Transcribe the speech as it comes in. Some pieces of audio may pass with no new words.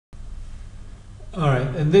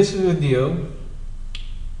Alright, in this video,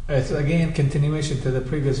 it's again continuation to the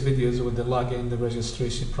previous videos with the login, the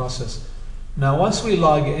registration process. Now once we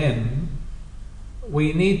log in,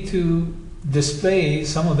 we need to display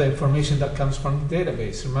some of the information that comes from the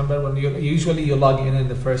database. Remember, when usually you log in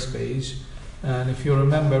the first page, and if you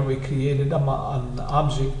remember, we created an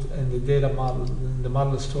object in the data model, in the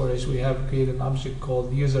model storage. We have created an object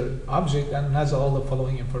called user object, and it has all the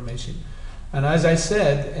following information. And as I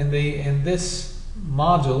said, in this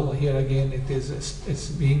module here again,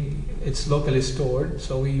 it's locally stored,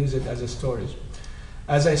 so we use it as a storage.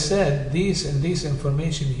 As I said, these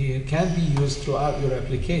information here can be used throughout your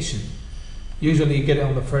application. Usually you get it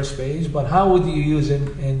on the first page, but how would you use it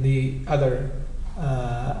in the other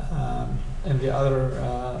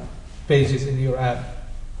pages in your app?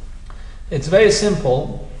 It's very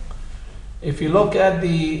simple. If you look at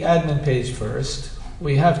the admin page first,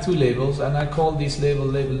 we have two labels, and I call this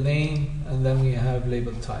label name, and then we have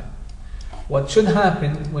label type. What should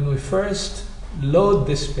happen when we first load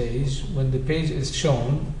this page, when the page is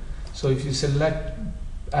shown, so if you select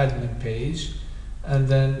admin page and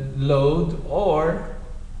then load or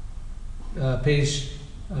page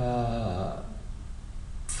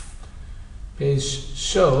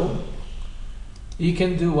show, you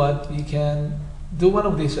can do what? You can do one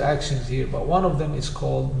of these actions here, but one of them is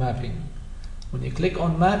called mapping. When you click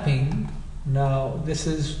on mapping, now this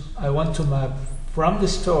is, I want to map from the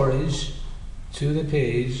storage to the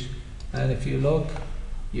page, and if you look,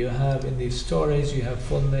 you have in the storage, you have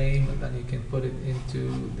full name, and then you can put it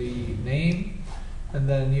into the name, and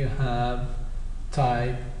then you have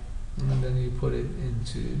type, and then you put it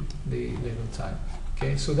into the label type.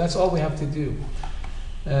 Okay, so that's all we have to do.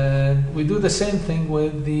 And we do the same thing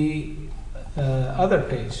with the other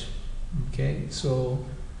page. Okay, so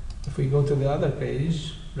if we go to the other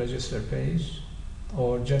page, register page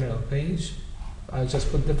or general page, I'll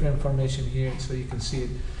just put different information here so you can see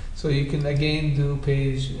it. So you can again do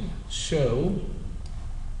page show.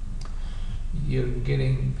 You're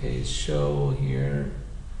getting page show here.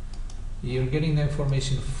 You're getting the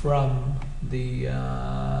information from the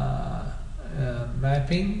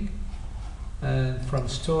mapping, and from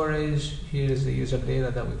storage, here is the user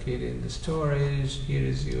data that we created in the storage. Here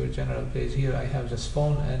is your general page. Here I have just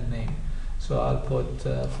phone and name. So I'll put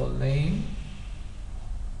full name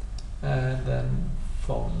and then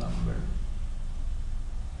phone number.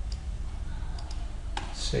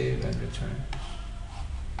 Save and return.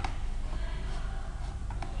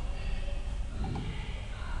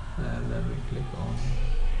 And then we click on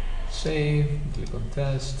save, click on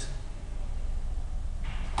test.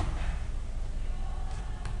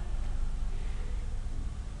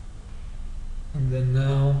 And then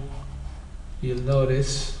now you'll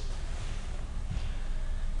notice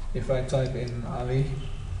if I type in Ali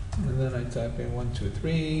and then I type in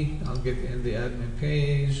 123, I'll get in the admin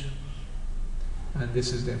page, and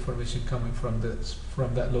this is the information coming from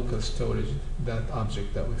that local storage, that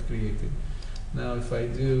object that we've created. Now if I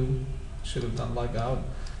do, should have done log out.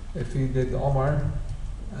 If you did Omar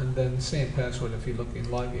and then same password, if you look in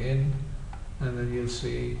log in, and then you'll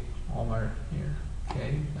see Omar here.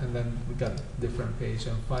 Okay, and then we got different page,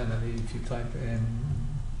 and finally if you type in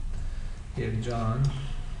here John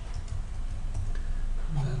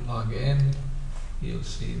and then log in, you'll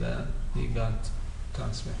see that you got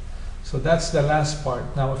transmit. So that's the last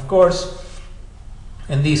part. Now of course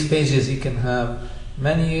in these pages you can have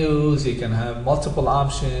menus, you can have multiple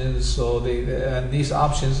options, so and these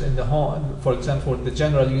options in the home, for example, the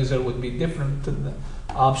general user would be different to the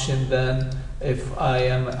option than if I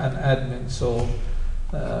am an admin. So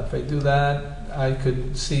if I do that, I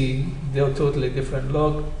could see they're totally different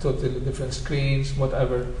look, totally different screens,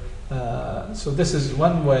 whatever. So this is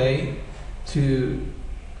one way to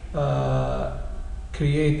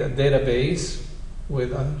create a database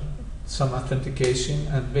with some authentication,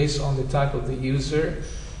 and based on the type of the user,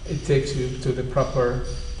 it takes you to the proper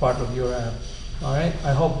part of your app. All right,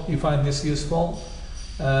 I hope you find this useful,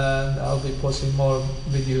 and I'll be posting more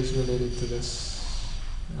videos related to this.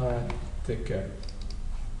 All right, take care.